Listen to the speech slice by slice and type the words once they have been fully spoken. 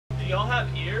y'all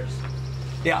have ears?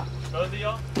 Yeah. Both of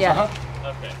y'all? Yeah.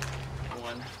 Okay.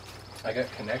 One. I got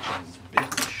connections,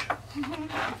 bitch.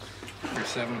 For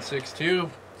 7.62.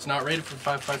 It's not rated for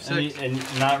 5.56.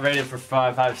 And not rated for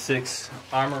 5.56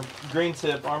 armor, green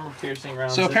tip, armor piercing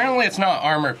rounds. So apparently it's not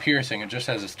armor piercing. It just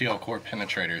has a steel core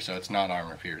penetrator, so it's not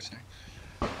armor piercing.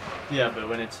 Yeah, but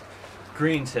when it's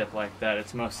green tip like that,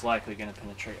 it's most likely going to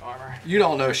penetrate armor. You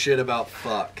don't know shit about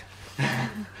fuck.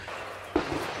 Tucking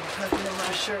in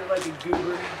my shirt like a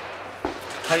goober.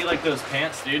 How do you like those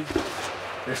pants, dude?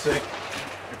 They're sick.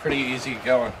 They're pretty easy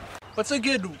going. What's a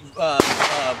good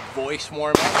voice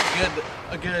warm up?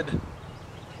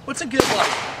 What's a good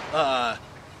like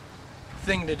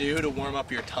thing to do to warm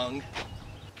up your tongue?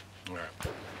 All right.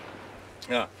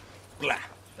 Yeah. Blah,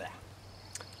 blah.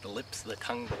 The lips, the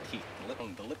tongue, the teeth.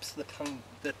 The lips, the tongue,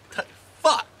 the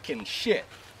fucking shit.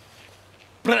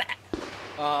 Blah.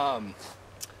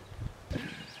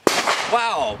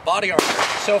 Wow, body armor,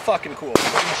 so fucking cool.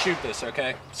 We're gonna shoot this,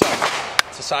 okay? So,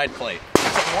 it's a side plate.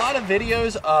 There's a lot of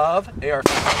videos of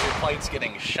AR-1500 plates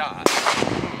getting shot,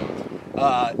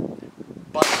 but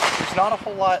there's not a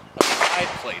whole lot of side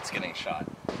plates getting shot.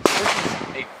 This is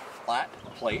a flat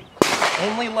plate,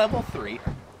 only level 3.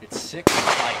 It's 6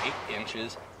 by 8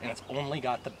 inches, and it's only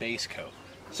got the base coat.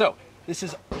 So, this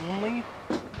is only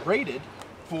rated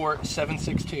for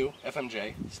 7.62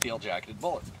 FMJ steel jacketed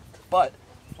bullets. But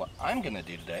what I'm gonna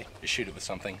do today is shoot it with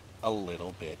something a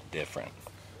little bit different.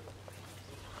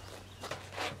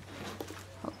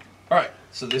 Alright,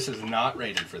 so this is not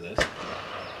rated for this,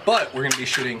 but we're gonna be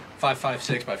shooting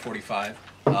 5.56 by 45,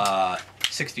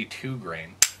 62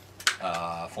 grain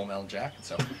full metal jacket.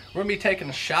 So we're gonna be taking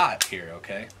a shot here,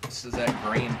 okay? This is that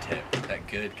green tip, that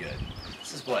good.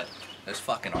 This is what those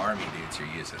fucking army dudes are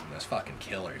using, those fucking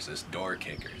killers, those door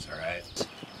kickers, alright?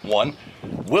 1,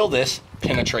 will this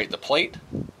penetrate the plate?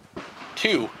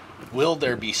 2, will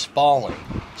there be spalling?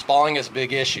 Spalling is a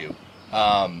big issue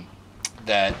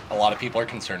that a lot of people are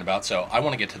concerned about, so I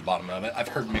want to get to the bottom of it. I've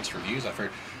heard mixed reviews. I've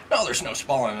heard, no, there's no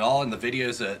spalling at all. In the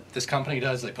videos that this company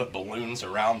does, they put balloons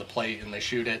around the plate and they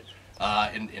shoot it,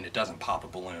 and it doesn't pop a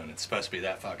balloon. It's supposed to be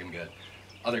that fucking good.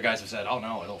 Other guys have said, oh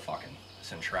no, it'll fucking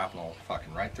send shrapnel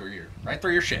fucking right through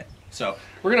your shit. So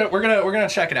we're gonna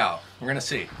check it out. We're gonna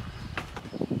see.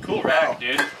 Cool rack,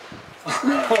 dude.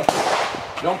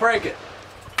 Don't break it.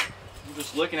 I'm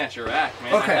just looking at your rack,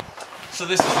 man. Okay. So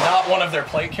this is not one of their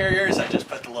plate carriers. I just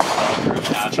put the little Velcro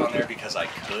patch on there because I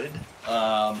could.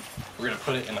 We're gonna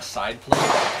put it in a side plate.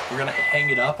 We're gonna hang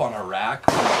it up on a rack.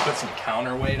 We're gonna put some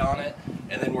counterweight on it,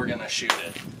 and then we're gonna shoot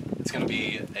it. It's gonna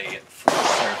be a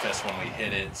flush surface when we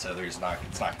hit it, so it's not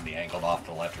gonna be angled off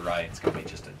to the left or right. It's gonna be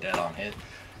just a dead-on hit,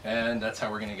 and that's how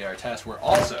we're gonna get our test. We're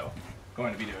also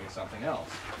going to be doing something else.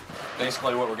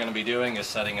 Basically, what we're gonna be doing is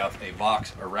setting up a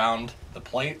box around the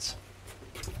plates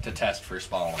to test for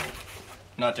spalling.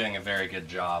 I'm not doing a very good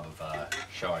job of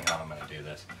showing how I'm going to do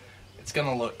this. It's going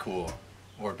to look cool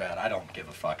or bad. I don't give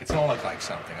a fuck. It's going to look like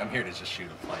something. I'm here to just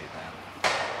shoot a plate, man.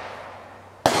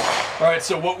 Alright,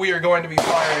 so what we are going to be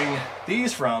firing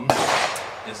these from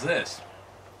is this.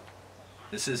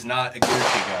 This is not a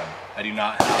Gucci gun. I do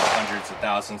not have hundreds of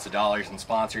thousands of dollars in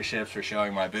sponsorships for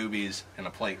showing my boobies in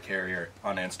a plate carrier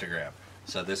on Instagram.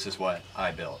 So this is what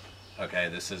I built. Okay,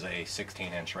 this is a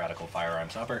 16-inch radical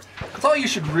firearms upper. That's all you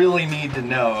should really need to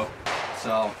know.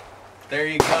 So, there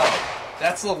you go.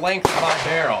 That's the length of my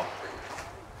barrel.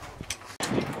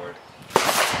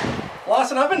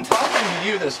 Lawson, I've been talking to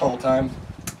you this whole time.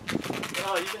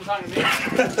 Oh, you've been talking to me?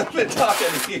 I've been talking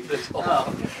to you this whole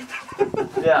time.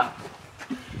 Yeah.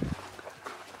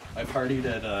 I partied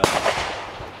at an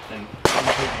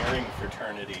engineering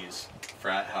fraternity's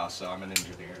frat house, so I'm an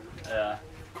engineer. Yeah.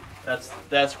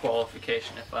 That's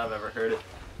qualification if I've ever heard it.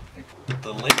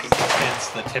 The link fits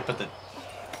the tip of the...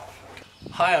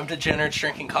 Hi, I'm Degenerate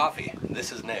drinking coffee.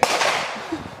 This is Nick.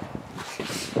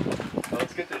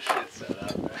 Let's get this shit set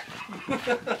up, man.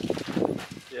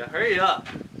 Yeah, hurry up.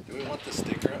 Do we want the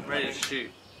sticker? I'm ready to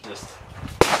shoot. Just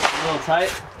a little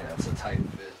tight? Yeah, it's a tight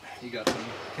fit. You got some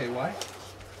KY?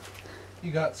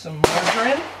 You got some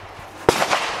margarine?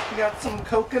 You got some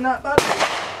coconut butter?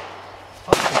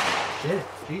 Oh, shit.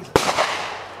 Jesus.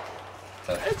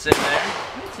 It's in there.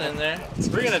 It's in there.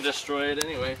 We're gonna destroy it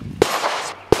anyway.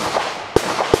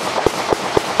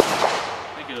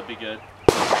 I think it'll be good.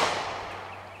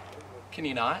 Can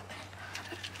you not?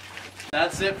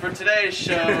 That's it for today's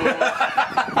show.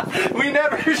 We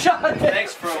never shot it.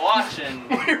 Thanks for watching.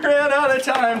 We ran out of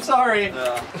time. Sorry.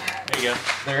 There you go.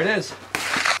 There it is.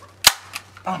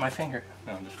 Oh, my finger.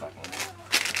 No, I'm just fucking with it.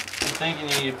 I'm thinking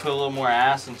you need to put a little more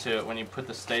ass into it when you put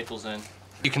the staples in.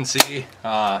 You can see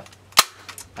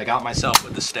I got myself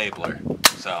with the stapler.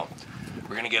 So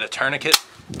we're gonna get a tourniquet.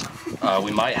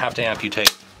 We might have to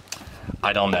amputate.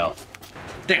 I don't know.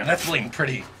 Damn, that's bleeding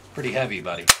pretty heavy,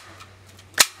 buddy.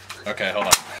 Okay, hold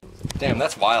on. Damn,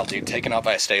 that's wild, dude. Taken out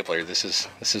by a stapler. This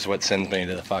is what sends me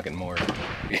to the fucking morgue.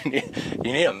 You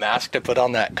need a mask to put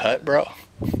on that cut, bro?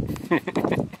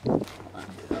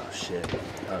 Oh shit.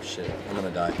 Oh shit. I'm gonna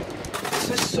die. This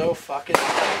is so fucking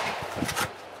like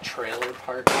trailer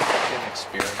park fucking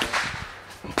experiment.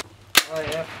 I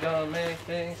have to make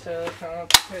things so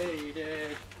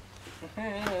complicated.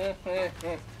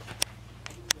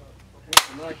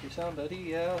 Like you're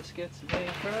somebody else gets me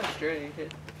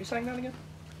frustrated. You sang that again?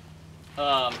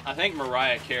 I think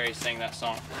Mariah Carey sang that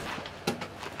song.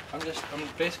 I'm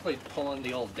basically pulling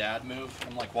the old dad move.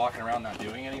 I'm like walking around not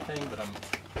doing anything, but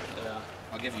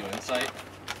I'll give you an insight.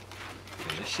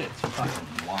 Dude, this shit's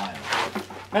fucking wild.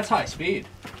 That's high speed.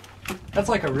 That's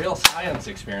like a real science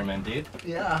experiment, dude.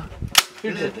 Yeah.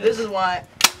 Who did This is why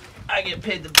I get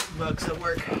paid the big bucks at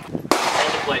work. Hold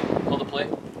the plate. Hold the plate.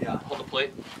 Yeah. Hold the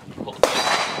plate. Hold the plate.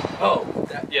 Oh.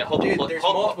 Yeah, hold the plate. There's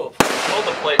Hold multiple. Hold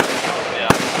the plate. Yeah.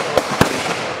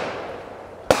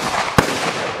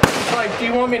 Like, do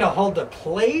you want me to hold the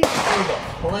plate or the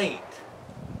plate?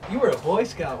 You were a Boy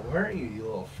Scout, weren't you, you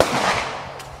little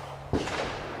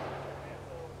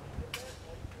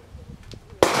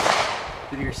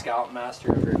Did your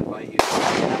scoutmaster ever invite you?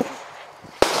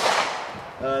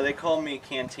 They call me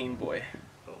Canteen Boy.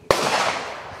 You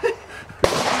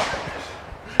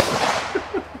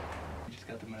just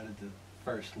got demoted to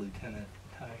first lieutenant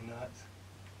tying knots.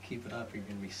 Keep it up, you're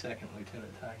gonna be second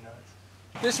lieutenant tying knots.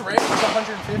 This range is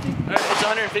 150? It's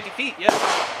 150 feet, yeah.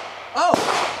 Oh!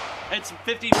 It's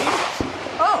 50 meters.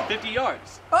 Oh! 50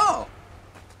 yards. Oh!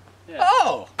 Yeah.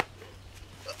 Oh!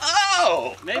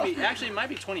 Oh! Maybe, actually it might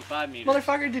be 25 meters.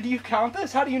 Motherfucker, did you count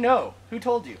this? How do you know? Who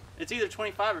told you? It's either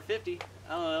 25 or 50.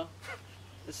 I don't know.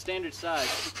 It's standard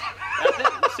size. I think,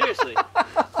 seriously.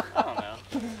 I don't know.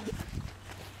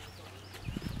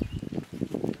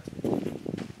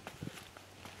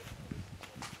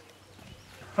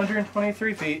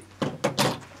 $123 feet,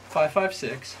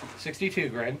 5.56, 62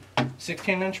 grain,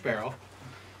 16-inch barrel.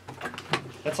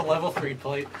 That's a level 3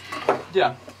 plate.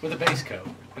 Yeah. With a base coat,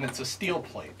 and it's a steel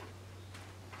plate.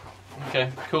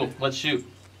 Okay, cool. Let's shoot.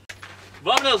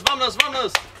 Vámonos, vámonos,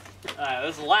 vámonos! Alright,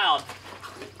 this is loud.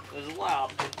 This is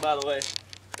loud, by the way.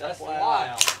 That's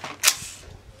wild.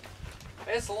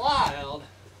 It's wild.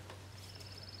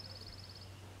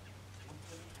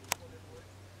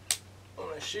 I'm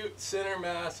gonna shoot center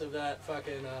mass of that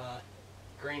fucking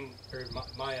green, or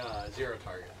my zero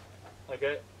target.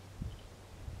 Okay.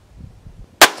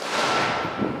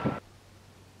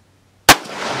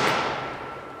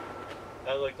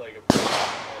 That looked like a pretty good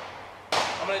hit.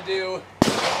 I'm gonna do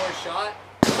one more shot.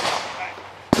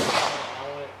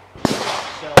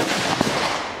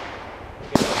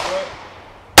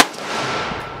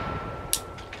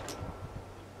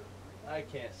 I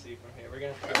can't see from here. We're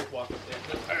gonna try to walk up there.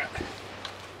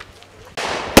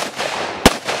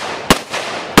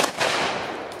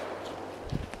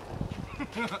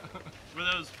 Were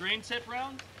those green tip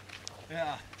rounds?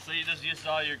 Yeah. So you just used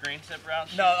all your green tip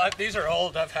rounds? No, these are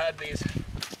old. I've had these.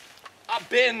 I've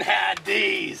been had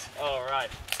these. All right.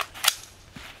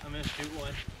 I'm gonna shoot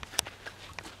one.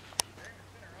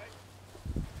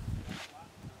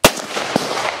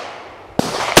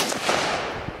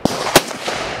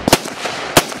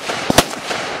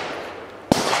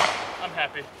 I'm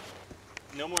happy.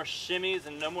 No more shimmies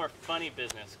and no more funny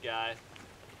business, guy.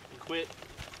 Quit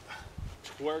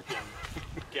twerking,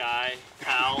 guy,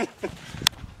 pal.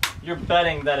 You're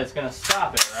betting that it's gonna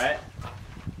stop it, right?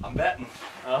 I'm betting.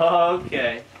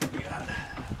 Okay.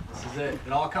 This is it.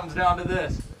 It all comes down to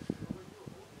this.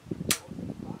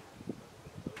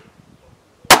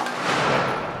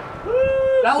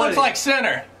 That looks like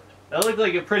center. That looked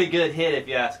like a pretty good hit, if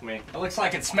you ask me. It looks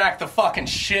like it smacked the fucking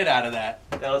shit out of that.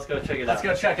 Yeah, let's go check it out. Let's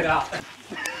go check it out.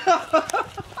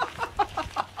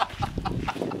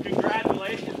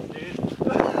 Congratulations, dude.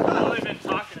 I've only been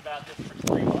talking about this for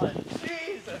 3 months.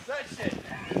 Jesus, that shit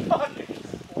fucking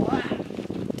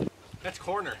slapped. That's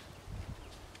corner.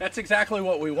 That's exactly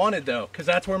what we wanted, though, because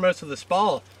that's where most of the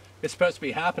spall is supposed to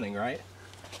be happening, right?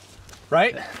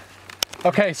 Right?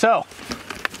 Okay, so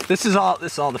this is all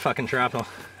the fucking shrapnel.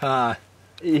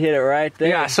 You hit it right there.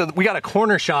 Yeah, so we got a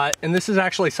corner shot, and this is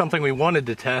actually something we wanted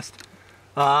to test.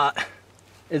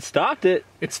 It stopped it.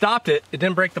 It stopped it. It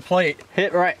didn't break the plate.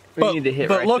 Hit right. We need to hit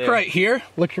right But look there. right here.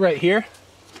 Look right here.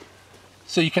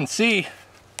 So you can see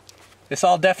this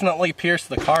all definitely pierced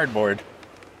the cardboard.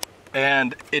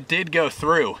 And it did go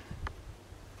through.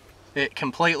 It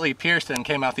completely pierced it and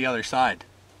came out the other side.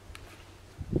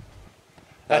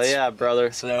 Hell yeah,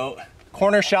 brother. So,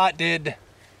 corner shot did,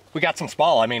 we got some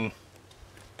spall, I mean,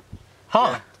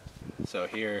 huh? Yeah. So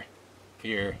here,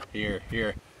 here, here,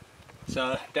 here.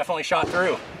 So definitely shot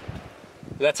through.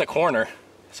 That's a corner.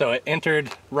 So it entered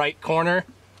right corner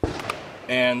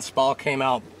and spall came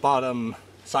out bottom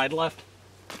side left.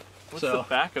 What's the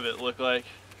back of it look like?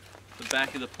 The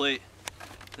back of the plate.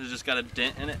 It's just got a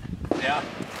dent in it. Yeah.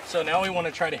 So now we want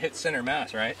to try to hit center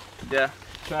mass, right? Yeah.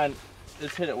 Try and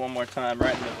just hit it one more time,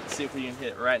 right in the, see if we can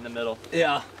hit it right in the middle.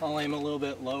 Yeah, I'll aim a little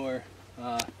bit lower.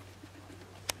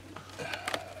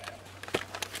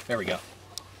 There we go.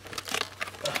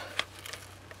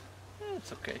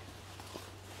 It's okay.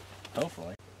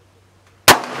 Hopefully.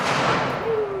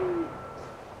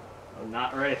 Oh,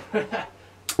 not right.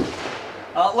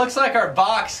 It looks like our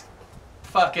box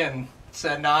fucking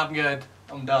said, nah, I'm good.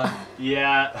 I'm done.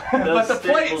 Yeah. But the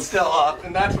plate's still up,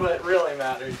 and that's what really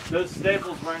matters. Those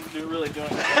staples weren't really doing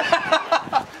it.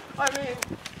 I mean...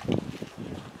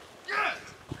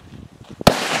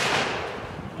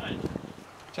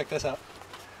 Check this out.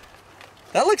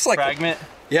 That looks like... Fragment?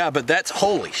 Yeah, but that's...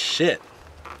 Holy shit.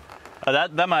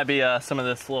 That might be some of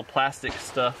this little plastic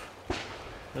stuff.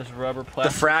 This rubber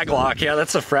plastic. The frag lock. Yeah,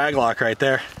 that's a frag lock right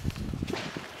there.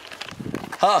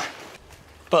 Huh.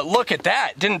 But look at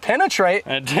that. Didn't penetrate.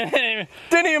 It didn't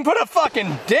even put a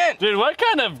fucking dent. Dude, what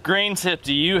kind of grain tip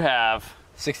do you have?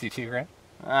 62 grand.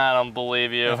 I don't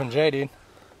believe you. F&J, dude.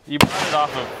 You bought it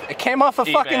off of It came off a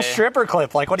eBay. fucking stripper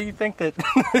clip. Like, what do you think that...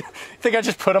 think I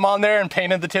just put them on there and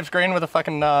painted the tips green with a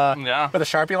fucking... yeah. With a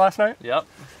Sharpie last night? Yep.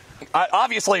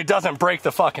 Obviously, it doesn't break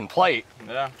the fucking plate.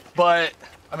 Yeah. But,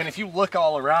 I mean, if you look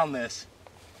all around this...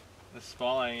 The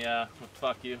spalling, yeah. Well,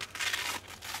 fuck you.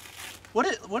 What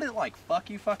it like, fuck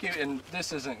you, and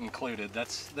this isn't included.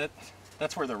 That's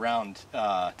where the round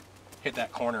hit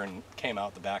that corner and came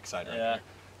out the backside right there.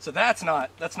 So that's not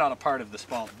a part of the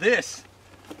spall. This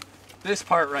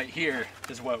part right here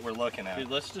is what we're looking at. Dude,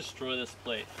 let's destroy this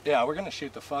plate. Yeah, we're gonna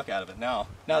shoot the fuck out of it now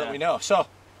that we know. So,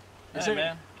 hey,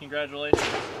 man, congratulations.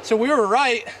 So we were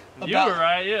right. You were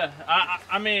right, yeah.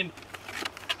 I mean,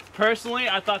 personally,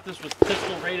 I thought this was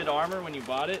pistol rated armor when you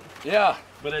bought it. Yeah.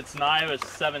 But it's not. It was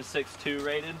 7.62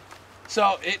 rated.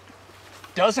 So it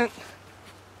doesn't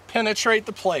penetrate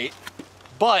the plate,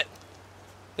 but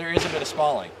there is a bit of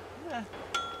spalling. Yeah.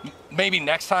 Maybe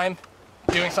next time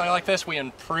doing something like this, we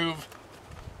improve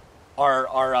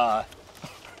our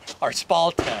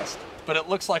spall test. But it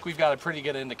looks like we've got a pretty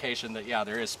good indication that, yeah,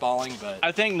 there is spalling, but...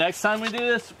 I think next time we do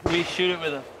this, we shoot it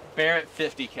with a Barrett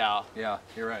 50 cal. Yeah,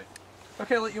 you're right.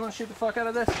 Okay, you want to shoot the fuck out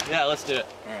of this? Yeah, let's do it.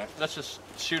 All right. Let's just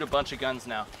shoot a bunch of guns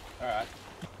now. All right.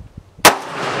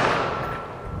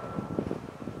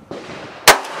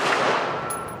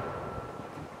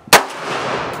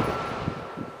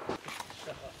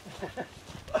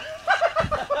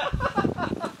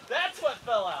 That's what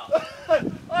fell out.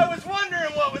 I was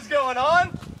wondering what was going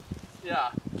on. Yeah.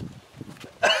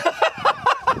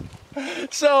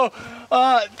 So,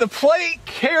 the plate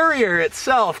carrier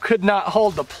itself could not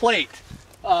hold the plate.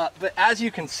 But as you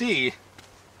can see,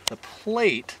 the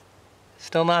plate,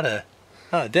 still not a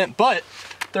dent, but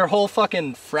their whole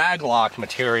fucking frag lock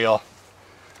material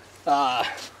kind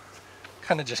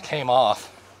of just came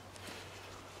off.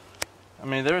 I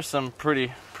mean, there's some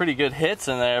pretty good hits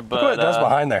in there, but... Look what it does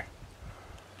behind there.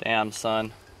 Damn,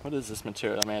 son. What is this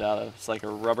material made out of? It's like a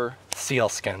rubber... Seal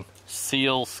skin.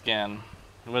 Seal skin.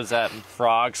 What is that?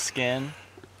 Frog skin?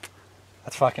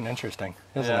 That's fucking interesting,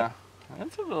 isn't it?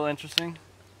 That's a little interesting.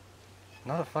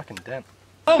 Not a fucking dent.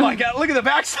 Oh my god, look at the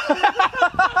backside!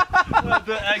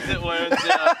 The exit wounds,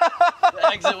 yeah. The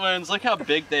exit wounds, look how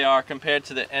big they are compared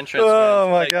to the entrance Oh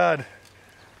wounds. my like, god.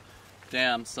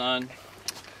 Damn, son.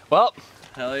 Well.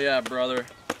 Hell yeah, brother.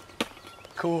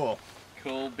 Cool.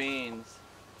 Cool beans.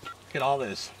 Look at all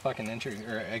those fucking entry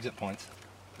or exit points.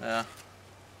 Yeah.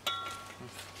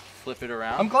 Flip it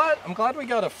around. I'm glad we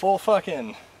got a full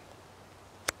fucking...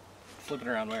 Flip it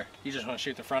around where? You just want to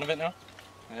shoot the front of it now?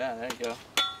 Yeah, there you go.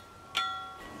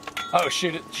 Oh,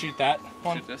 shoot that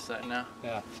one? Shoot this side now.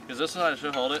 Yeah. Because this side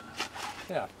should hold it.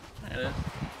 Yeah. There it is.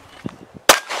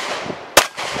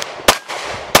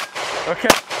 Okay.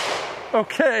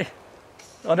 Okay.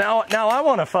 Well, now I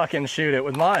want to fucking shoot it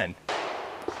with mine.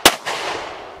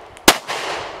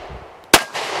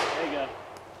 There you go.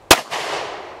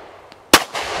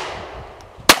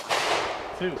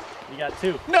 2. You got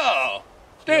 2. No!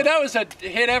 Dude, that was a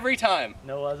hit every time.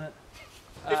 No, it wasn't.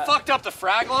 It fucked up the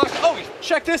frag lock. Oh,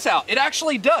 check this out. It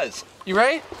actually does. You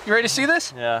ready? You ready to see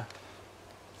this? Yeah.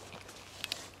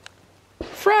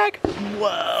 Frag.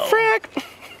 Whoa. Frag.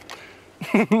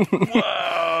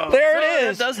 Whoa. There it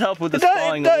is. That does help with the It does-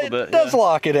 spalling it a little bit. It does yeah.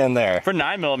 lock it in there. For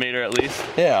 9mm at least.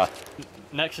 Yeah.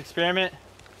 Next experiment.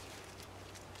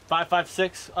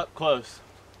 5.56 up close.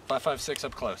 5.56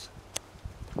 up close.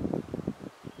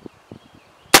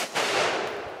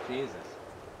 Jesus.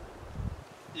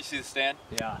 You see the stand?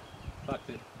 Yeah. Fucked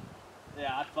it.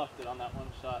 Yeah, I fucked it on that one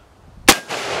shot.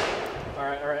 All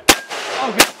right.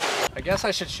 Oh, good. I guess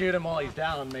I should shoot him while he's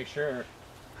down and make sure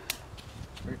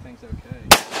everything's okay.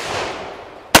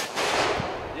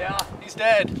 Yeah, he's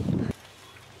dead.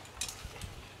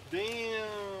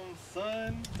 Damn,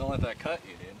 son. Don't let that cut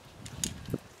you,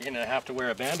 dude. You're gonna have to wear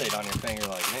a band-aid on your finger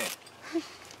like me.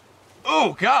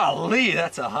 Oh, golly,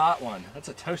 that's a hot one. That's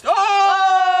a toast.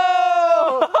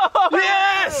 Oh!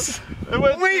 Yes!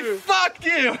 We fucked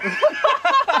you!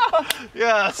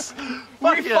 Yes.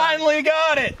 We finally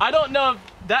got it! I don't know if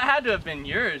that had to have been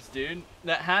yours, dude.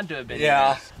 That had to have been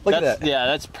Yeah. yours. Look at that. Yeah,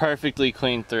 that's perfectly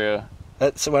clean through.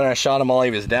 That's when I shot him while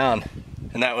he was down.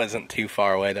 And that wasn't too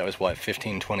far away. That was, what,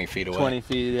 15, 20 feet away? 20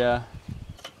 feet, yeah.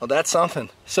 Well, that's something.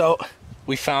 So,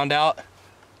 we found out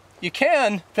you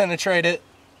can penetrate it.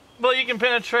 Well, you can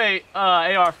penetrate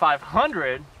AR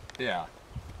 500, Yeah.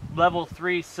 level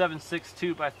 3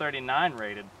 7.62 by 39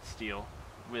 rated steel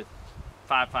with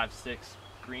 5.56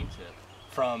 green tip.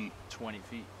 From 20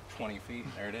 feet. 20 feet.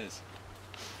 There it is.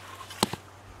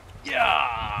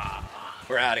 Yeah.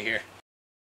 We're out of here.